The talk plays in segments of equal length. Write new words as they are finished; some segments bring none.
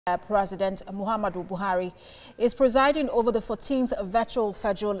President Muhammadu Buhari is presiding over the 14th Virtual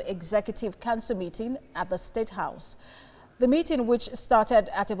Federal Executive Council meeting at the State House. The meeting, which started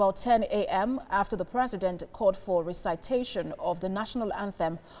at about 10 a.m. after the president called for recitation of the national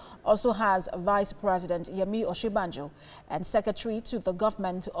anthem, also has Vice President Yemi Osinbajo and Secretary to the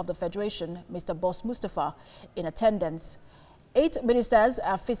Government of the Federation, Mr. Boss Mustapha, in attendance. 8 ministers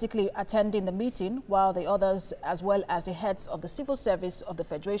are physically attending the meeting, while the others, as well as the heads of the civil service of the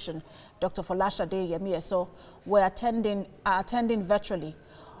Federation, Dr. Folashade Yemieso, are attending virtually.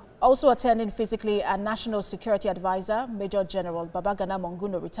 Also attending physically are National Security Advisor, Major General Babagana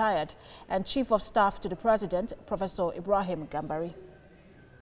Monguno, retired, and Chief of Staff to the President, Professor Ibrahim Gambari.